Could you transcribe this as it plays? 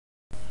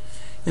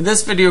In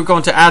this video we're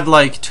going to add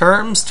like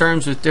terms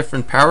with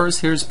different powers.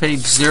 Here's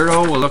page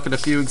 0. We'll look at a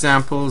few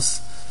examples.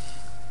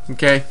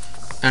 Okay,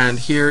 and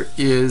here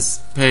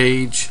is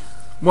page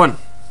 1.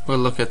 We'll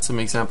look at some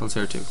examples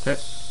here too. Okay.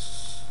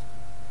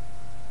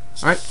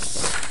 Alright,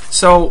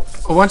 so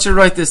I want you to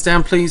write this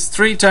down, please.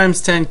 3 times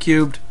 10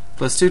 cubed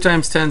plus 2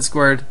 times 10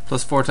 squared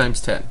plus 4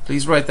 times 10.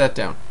 Please write that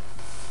down.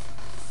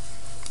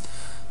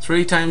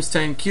 3 times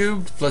 10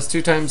 cubed plus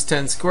 2 times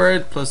 10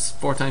 squared plus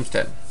 4 times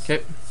 10.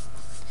 Okay.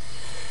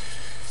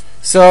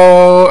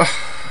 So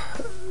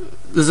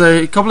there's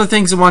a couple of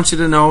things I want you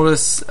to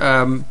notice.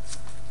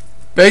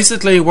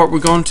 Basically what we're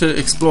going to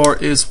explore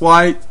is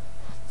why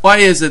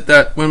is it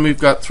that when we've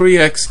got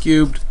 3x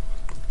cubed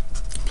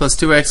plus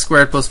 2x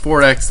squared plus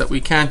 4x that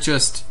we can't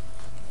just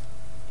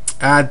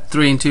add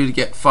 3 and 2 to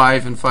get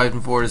 5 and 5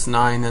 and 4 is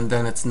 9 and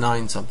then it's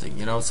 9 something,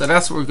 you know. So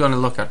that's what we're going to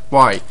look at.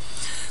 Why?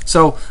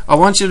 So I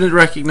want you to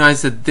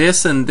recognize that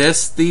this and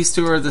this, these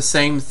two are the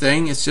same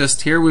thing. It's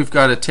just here we've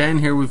got a 10,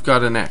 here we've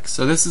got an x.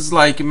 So this is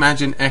like,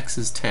 imagine x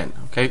is 10,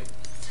 okay?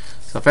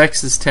 So if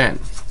x is 10,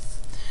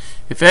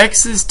 if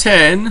x is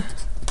 10,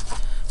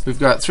 we've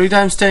got 3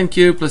 times 10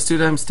 cubed plus 2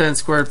 times 10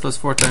 squared plus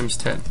 4 times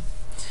 10.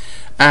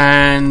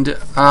 And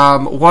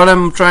what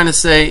I'm trying to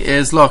say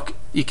is, look,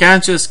 you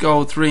can't just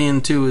go 3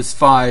 and 2 is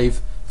 5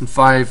 and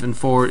 5 and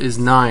 4 is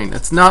 9.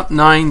 It's not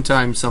 9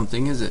 times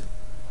something, is it?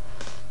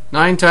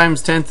 9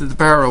 times 10 to the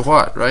power of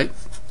what, right?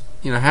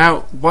 You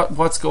know,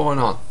 what's going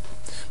on?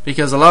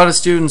 Because a lot of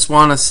students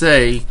want to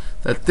say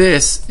that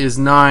this is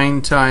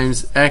 9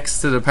 times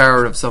x to the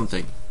power of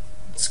something,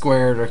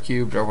 squared or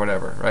cubed or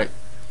whatever, right?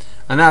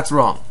 And that's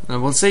wrong.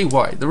 And we'll see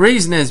why. The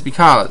reason is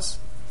because,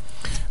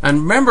 and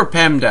remember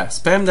PEMDAS.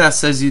 PEMDAS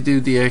says you do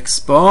the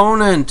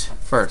exponent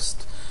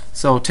first.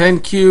 So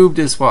 10 cubed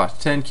is what?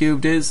 10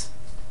 cubed is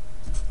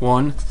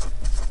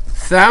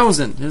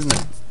 1,000, isn't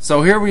it?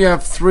 So here we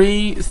have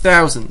 3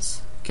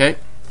 thousands, okay?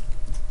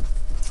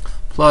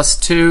 Plus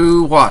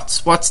 2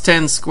 watts. What's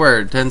 10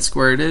 squared? 10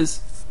 squared is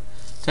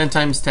 10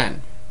 times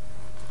 10.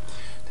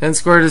 10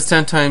 squared is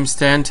 10 times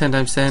 10. 10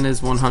 times 10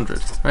 is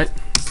 100, right?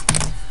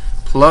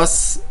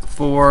 Plus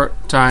 4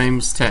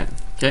 times 10,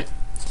 okay?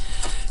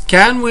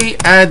 Can we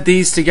add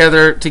these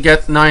together to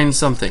get 9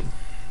 something?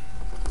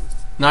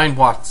 9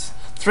 watts.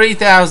 3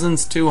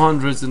 thousands, 2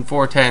 hundreds, and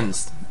 4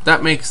 tens.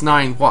 That makes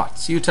 9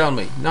 watts. You tell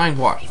me. 9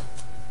 what?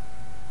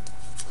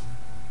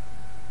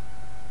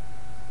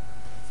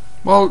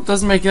 Well, it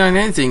doesn't make 9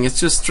 anything.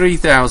 It's just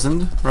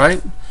 3,000,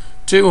 right?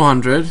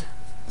 200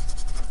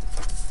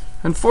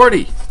 and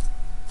 40.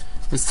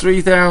 It's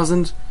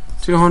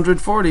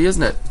 3,240,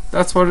 isn't it?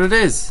 That's what it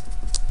is.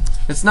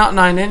 It's not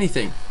 9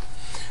 anything.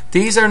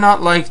 These are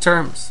not like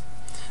terms.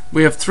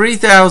 We have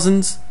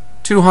 3,000s,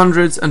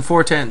 200s, and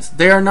 4 tens.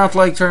 They are not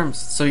like terms,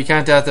 so you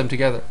can't add them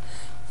together.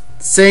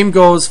 Same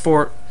goes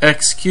for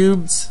x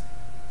cubeds,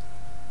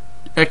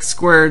 x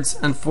squareds,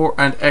 and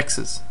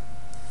x's.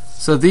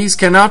 So these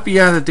cannot be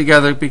added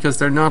together because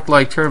they're not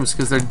like terms,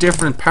 because they're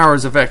different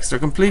powers of x. They're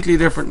completely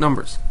different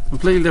numbers.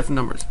 Completely different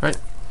numbers, right?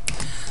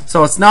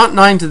 So it's not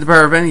 9 to the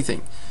power of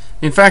anything.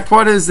 In fact,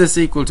 what is this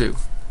equal to?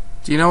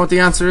 Do you know what the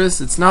answer is?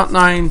 It's not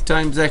 9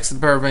 times x to the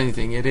power of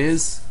anything. It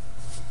is,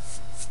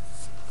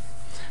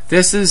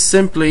 this is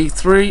simply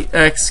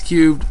 3x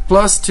cubed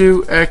plus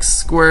 2x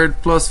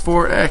squared plus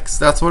 4x.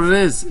 That's what it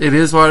is. It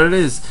is what it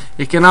is.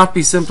 It cannot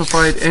be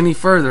simplified any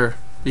further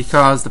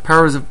because the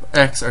powers of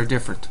x are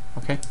different.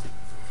 Okay.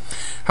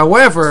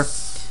 However,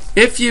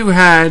 if you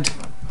had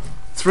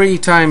 3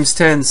 times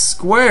 10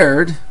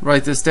 squared,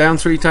 write this down,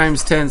 3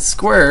 times 10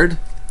 squared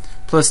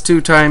plus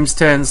 2 times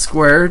 10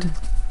 squared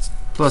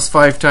plus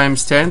 5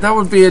 times 10, that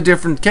would be a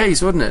different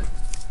case, wouldn't it?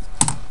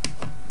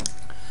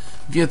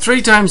 If you had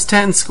 3 times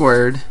 10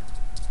 squared,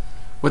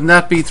 wouldn't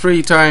that be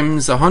 3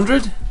 times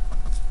 100?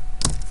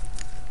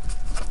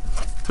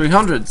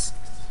 300s.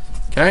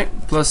 Okay,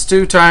 plus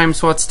 2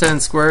 times what's 10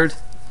 squared?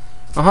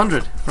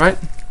 100, right?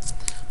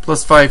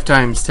 Plus 5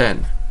 times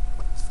 10.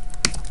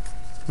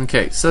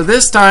 Okay, so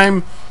this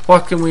time,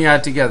 what can we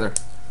add together?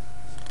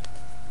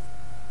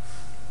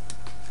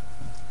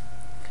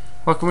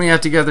 What can we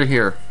add together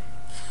here?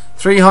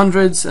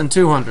 300s and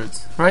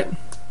 200s, right?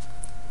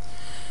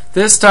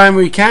 This time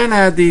we can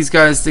add these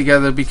guys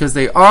together because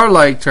they are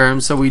like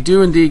terms, so we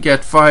do indeed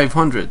get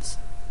 500s.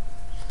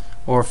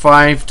 Or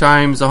 5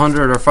 times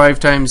 100 or 5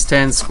 times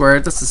 10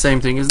 squared. That's the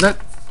same thing, isn't it?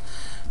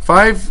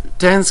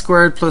 10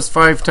 squared plus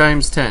 5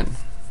 times 10.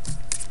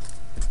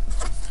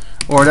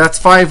 Or that's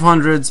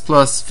 500s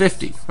plus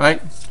 50,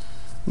 right?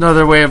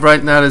 Another way of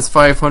writing that is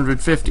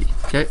 550,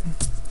 okay?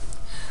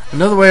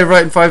 Another way of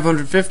writing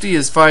 550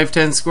 is 5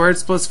 10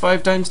 squareds plus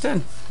 5 times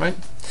 10, right?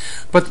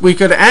 But we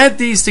could add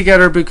these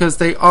together because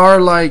they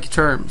are like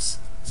terms.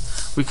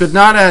 We could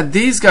not add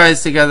these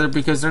guys together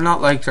because they're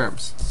not like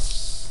terms.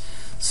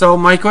 So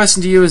my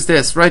question to you is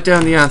this. Write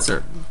down the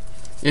answer.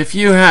 If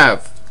you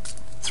have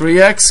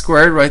 3x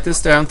squared, write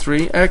this down,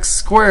 3x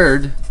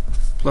squared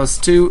plus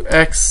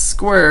 2x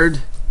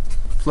squared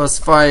plus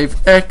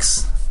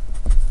 5x,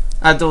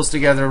 add those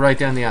together, write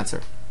down the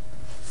answer.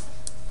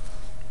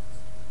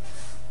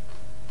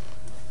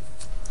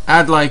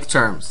 Add like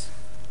terms.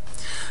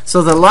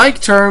 So the like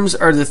terms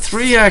are the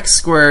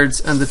 3x squareds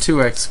and the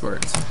 2x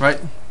squareds, right?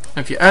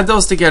 If you add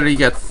those together, you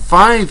get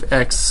 5x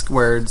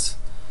squareds,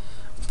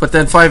 but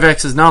then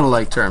 5x is not a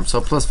like term, so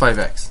plus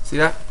 5x. See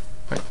that?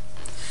 Right.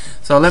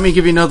 So let me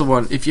give you another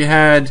one. If you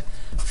had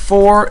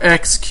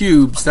 4x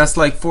cubes, that's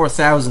like 4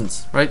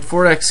 thousandths, right?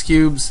 4x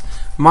cubes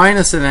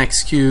minus an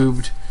x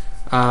cubed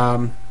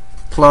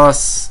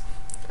plus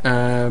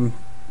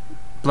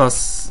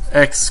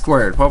x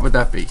squared. What would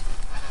that be?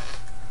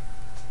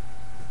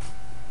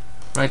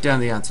 Write down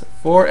the answer.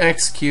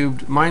 4x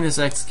cubed minus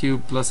x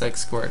cubed plus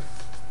x squared.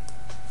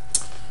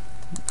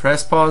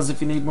 Press pause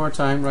if you need more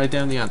time. Write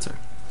down the answer.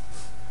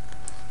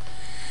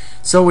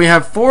 So we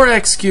have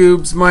 4x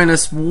cubes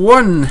minus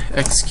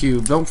 1x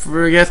cubed. Don't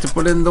forget to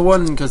put in the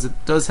 1 because it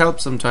does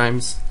help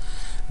sometimes.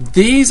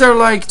 These are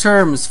like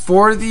terms.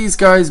 4 of these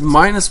guys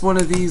minus 1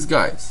 of these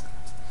guys.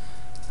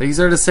 These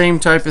are the same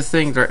type of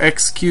thing. They're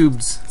x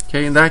cubes.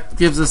 Okay, and that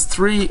gives us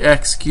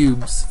 3x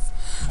cubes.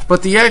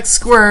 But the x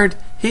squared,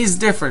 he's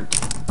different.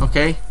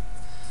 Okay,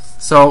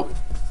 so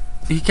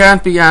he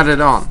can't be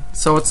added on.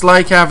 So it's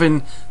like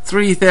having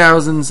 3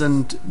 thousandths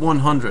and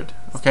 100.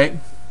 Okay,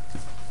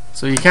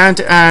 so you can't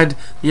add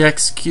the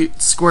x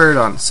squared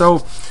on.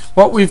 So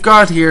what we've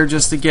got here,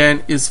 just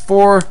again, is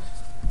 4.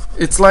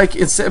 It's like,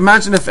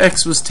 imagine if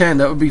x was 10,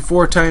 that would be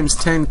 4 times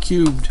 10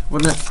 cubed,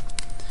 wouldn't it?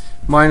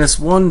 Minus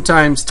 1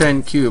 times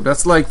 10 cubed.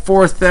 That's like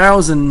 4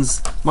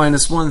 thousandths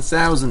minus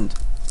 1,000.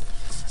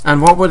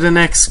 And what would an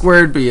x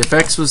squared be? If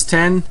x was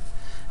 10,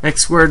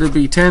 x squared would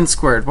be 10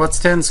 squared. What's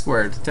 10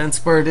 squared? 10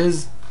 squared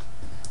is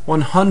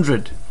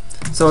 100.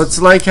 So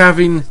it's like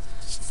having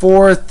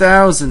 4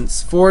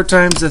 thousandths. 4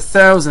 times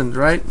 1,000,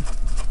 right?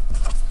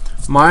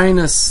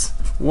 Minus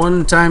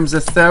 1 times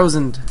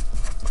 1,000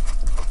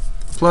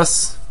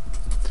 plus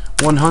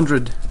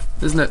 100,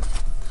 isn't it?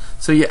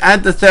 So you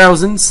add the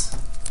thousands.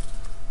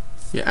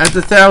 You add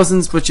the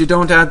thousands, but you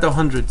don't add the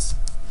hundreds.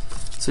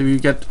 So you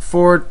get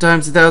 4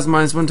 times 1,000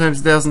 minus 1 times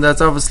 1,000.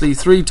 That's obviously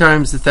 3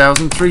 times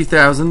 1,000. 3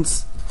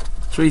 thousandths.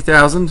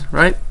 3,000,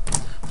 right?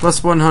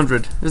 Plus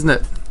 100, isn't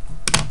it?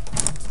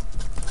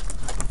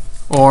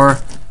 Or,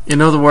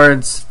 in other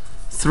words,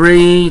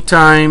 3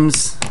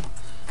 times.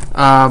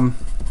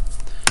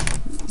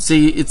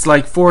 See, it's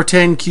like 4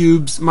 10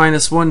 cubes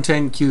minus 1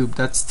 10 cubed.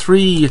 That's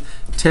 3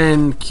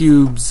 10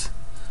 cubes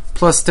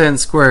plus 10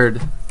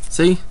 squared.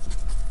 See?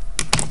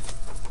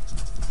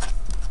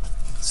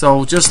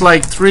 So just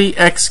like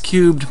 3x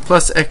cubed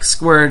plus x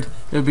squared,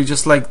 it would be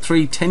just like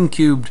 3 10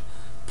 cubed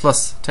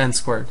plus 10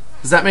 squared.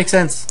 Does that make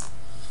sense?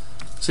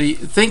 So you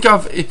think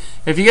of,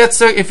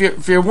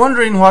 if you're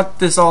wondering what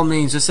this all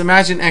means, just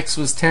imagine x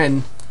was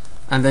 10,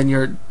 and then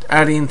you're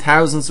adding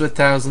thousands with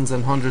thousands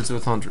and hundreds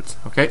with hundreds.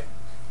 Okay?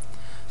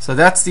 So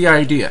that's the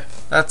idea.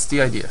 That's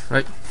the idea,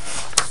 right?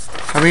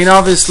 I mean,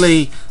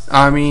 obviously,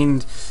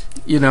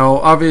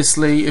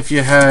 obviously, if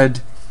you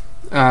had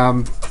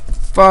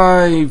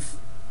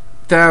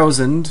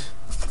 5,000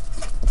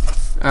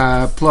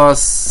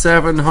 plus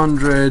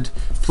 700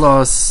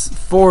 plus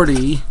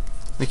 40,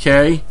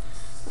 okay,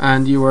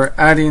 and you were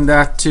adding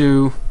that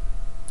to,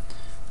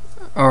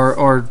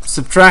 or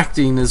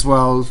subtracting as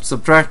well,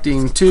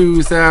 subtracting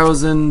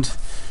 2,000,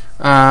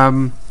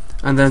 and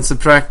then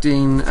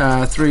subtracting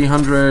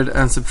 300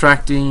 and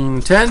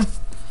subtracting 10.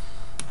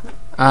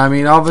 I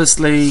mean,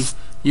 obviously,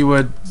 you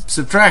would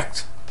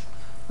subtract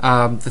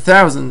the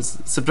thousands,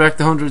 subtract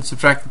the hundreds,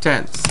 subtract the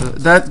tens. So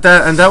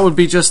that would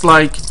be just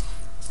like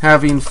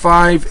having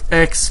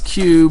 5x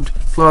cubed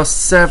plus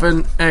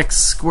 7x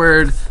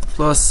squared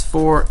plus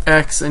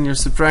 4x, and you're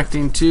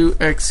subtracting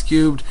 2x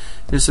cubed,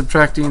 you're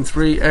subtracting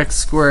 3x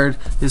squared,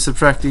 you're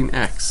subtracting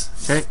x.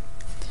 Okay?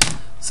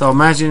 So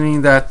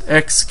imagining that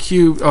x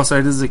cubed, oh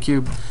sorry, this is a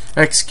cube,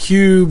 x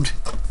cubed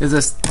is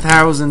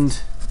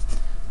 1,000.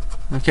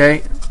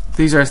 Okay?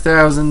 These are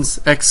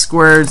thousands. X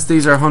squareds,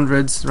 these are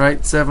hundreds,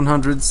 right?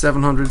 700,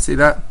 700, see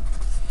that?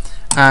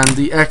 And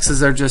the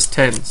x's are just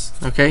tens,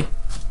 okay?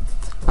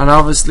 And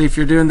obviously if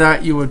you're doing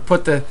that, you would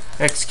put the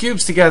x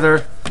cubes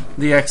together,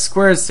 the x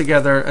squareds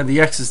together, and the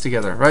x's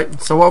together,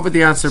 right? So what would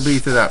the answer be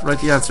to that?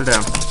 Write the answer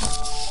down.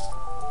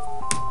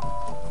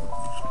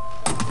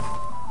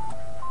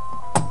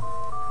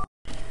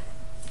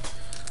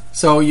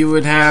 So you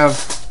would have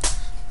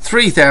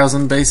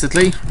 3,000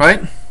 basically,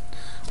 right?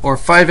 Or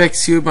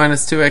 5x cubed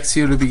minus 2x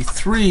cubed would be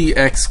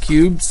 3x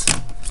cubes,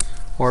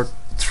 or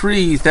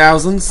 3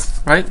 thousandths,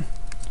 right?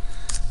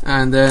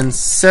 And then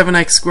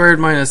 7x squared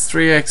minus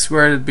 3x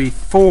squared would be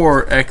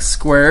 4x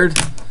squared,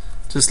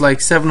 just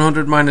like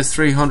 700 minus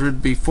 300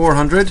 would be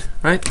 400,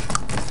 right?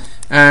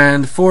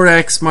 And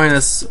 4x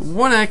minus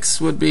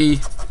 1x would be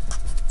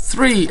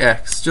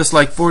 3x, just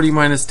like 40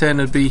 minus 10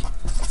 would be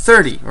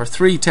 30, or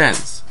 3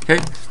 tens, okay?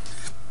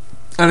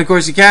 And of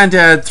course you can't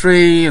add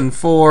 3 and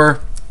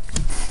 4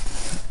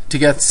 to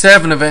get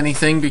 7 of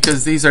anything,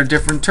 because these are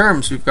different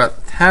terms. We've got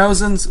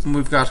thousands and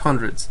we've got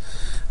hundreds,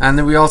 and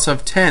then we also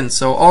have tens.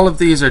 So all of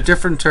these are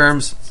different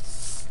terms.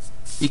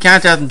 You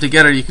can't add them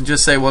together. You can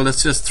just say, well,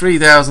 it's just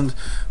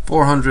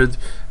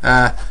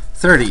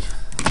 3,430.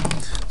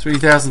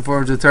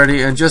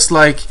 3,430. And just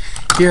like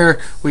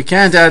here, we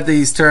can't add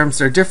these terms.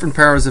 They're different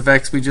powers of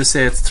x. We just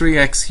say it's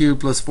 3x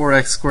cubed plus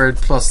 4x squared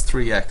plus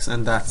 3x,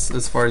 and that's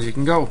as far as you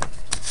can go.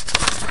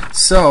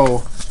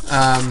 So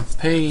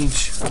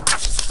page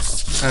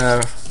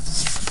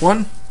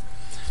 1.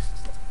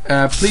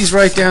 Please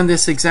write down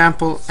this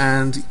example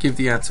and give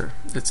the answer.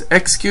 It's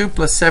x cubed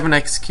plus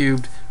 7x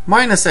cubed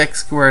minus x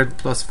squared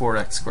plus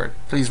 4x squared.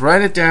 Please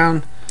write it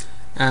down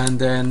and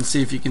then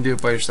see if you can do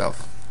it by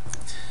yourself.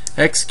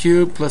 X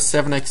cubed plus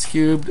 7x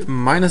cubed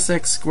minus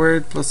x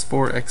squared plus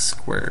 4x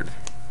squared.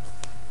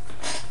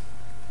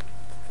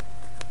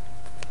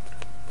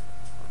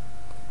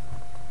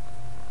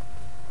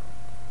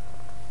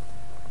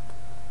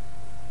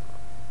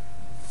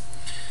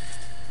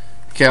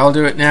 Okay, I'll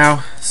do it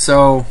now.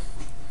 So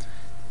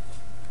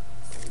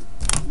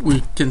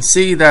we can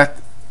see that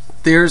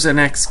there's an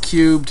x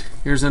cubed,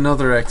 here's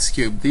another x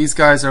cubed. These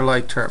guys are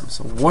like terms.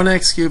 So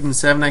 1x cubed and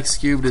 7x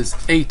cubed is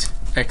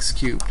 8x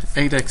cubed.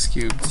 8x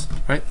cubes,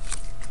 right?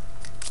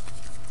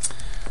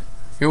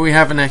 Here we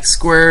have an x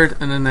squared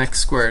and an x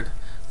squared.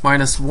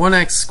 Minus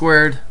 1x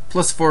squared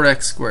plus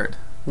 4x squared.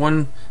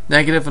 1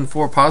 negative and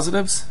 4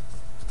 positives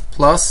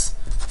plus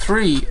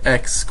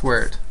 3x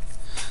squared.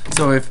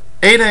 So if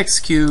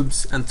 8x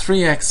cubes and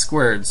 3x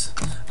squareds,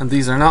 and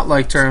these are not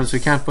like terms, we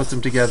can't put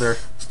them together,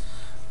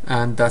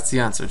 and that's the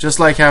answer. Just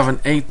like having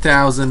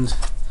 8,000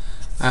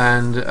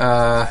 and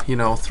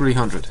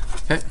 300.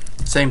 Okay,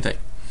 same thing.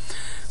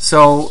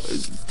 So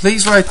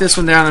please write this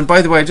one down. And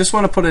by the way, I just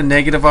want to put a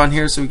negative on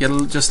here so we get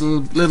just a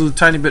little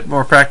tiny bit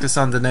more practice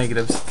on the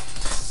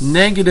negatives.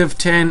 Negative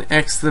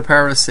 10x to the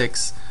power of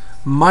 6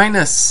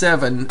 minus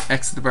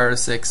 7x to the power of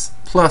 6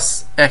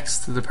 plus x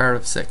to the power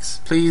of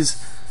 6.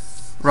 Please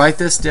write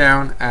this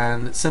down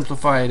and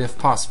simplify it if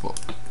possible.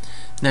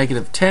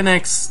 Negative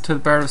 10x to the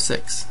power of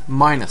 6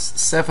 minus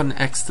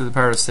 7x to the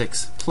power of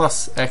 6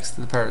 plus x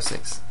to the power of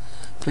 6.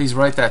 Please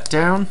write that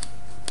down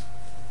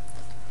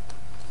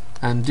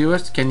and do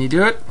it. Can you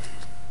do it?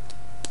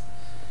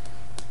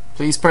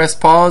 Please press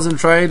pause and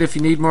try it if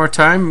you need more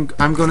time.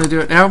 I'm going to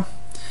do it now.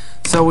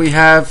 So we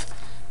have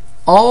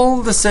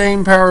all the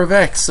same power of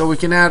x, so we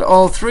can add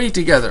all three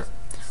together.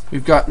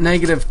 We've got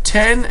negative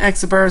 10x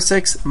to the power of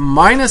 6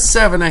 minus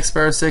 7x to the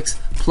power of 6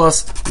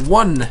 plus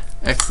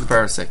 1x to the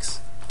power of 6.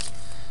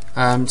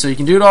 So you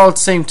can do it all at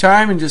the same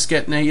time and just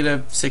get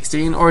negative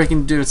 16, or you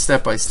can do it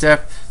step by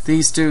step.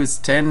 These two is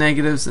 10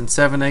 negatives and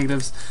 7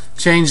 negatives.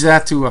 Change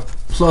that to a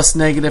plus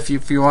negative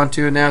if you want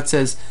to. And now it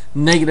says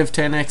negative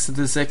 10x to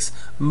the 6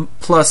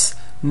 plus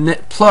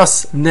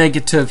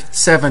negative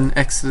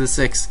 7x to the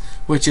 6,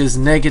 which is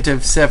negative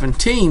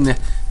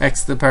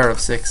 17x to the power of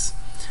 6.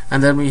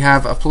 And then we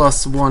have a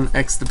plus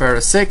 1x to the power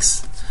of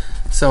 6.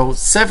 So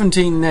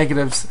 17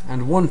 negatives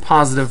and 1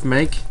 positive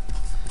make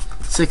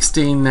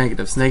 16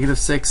 negatives. Negative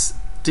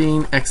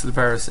 16x to the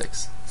power of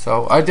 6.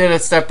 So I did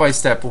it step by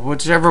step, but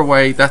whichever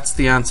way, that's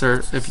the answer.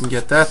 If you can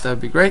get that,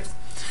 that'd be great.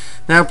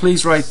 Now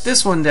please write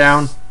this one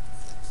down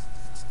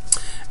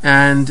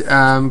and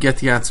get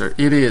the answer.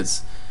 It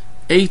is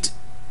 8x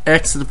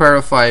to the power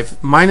of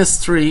 5 minus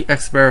 3x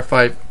to the power of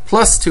 5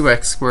 plus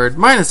 2x squared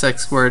minus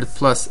x squared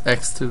plus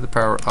x to the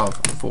power of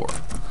 4.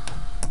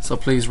 So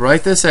please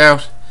write this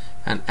out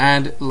and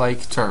add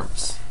like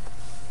terms.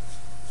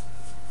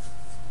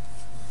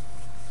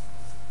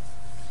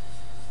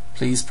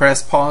 Please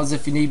press pause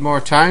if you need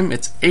more time.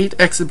 It's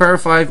 8x to the power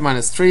of 5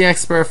 minus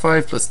 3x to the power of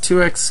 5 plus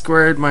 2x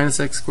squared minus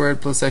x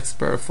squared plus x to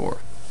the power of 4.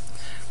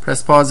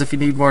 Press pause if you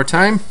need more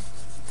time.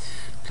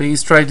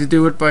 Please try to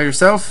do it by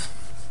yourself.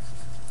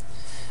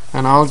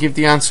 And I'll give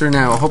the answer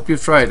now. I hope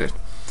you've tried it.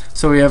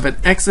 So we have an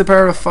x to the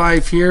power of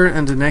 5 here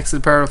and an x to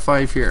the power of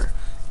 5 here.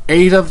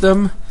 8 of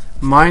them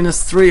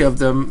minus 3 of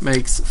them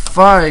makes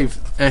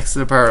 5x to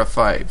the power of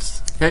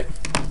 5s. Okay.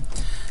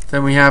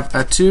 Then we have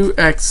a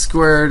 2x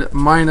squared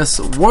minus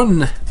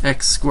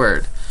 1x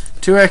squared.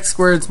 2x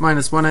squared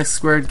minus 1x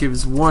squared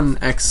gives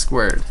 1x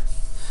squared.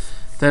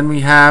 Then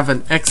we have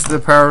an x to the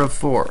power of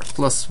 4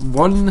 plus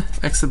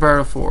 1x to the power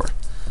of 4.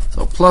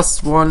 So plus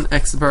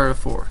 1x to the power of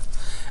 4.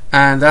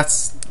 And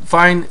that's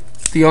fine.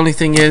 The only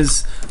thing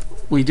is,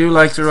 we do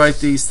like to write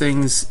these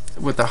things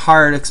with the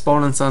higher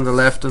exponents on the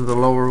left and the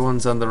lower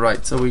ones on the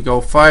right. So we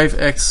go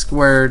 5x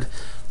squared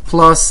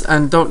plus,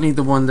 and don't need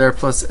the 1 there,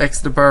 plus x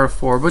to the power of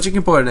 4, but you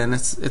can put it in,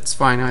 it's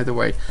fine either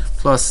way,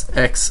 plus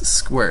x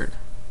squared.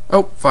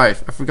 Oh,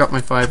 5. I forgot my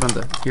 5 on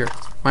the here.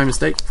 My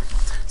mistake.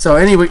 So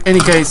anyway, any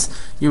case,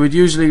 you would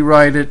usually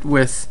write it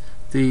with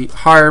the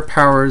higher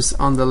powers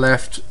on the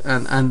left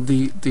and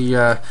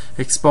the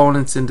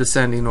exponents in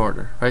descending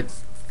order, right?